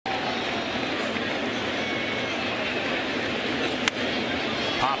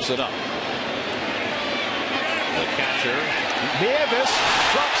pops it up. The catcher, Nieves,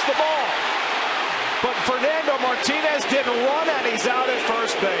 drops the ball. But Fernando Martinez didn't run, and he's out at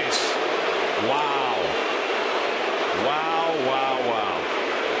first base. wow. Wow, wow, wow.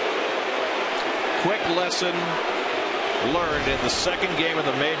 Quick lesson learned in the second game of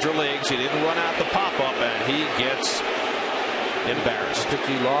the major leagues. He didn't run out the pop-up, and he gets embarrassed. I think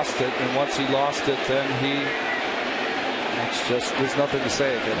he lost it, and once he lost it, then it's just, there's nothing to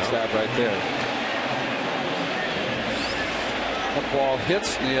say against that right there. That ball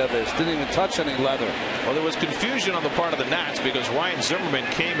hits Nieves, didn't even touch any leather. Well, there was confusion on the part of the Nats because Ryan Zimmerman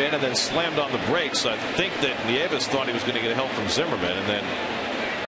came in and then slammed on the brakes. I think that Nieves thought he was going to get help from Zimmerman, and then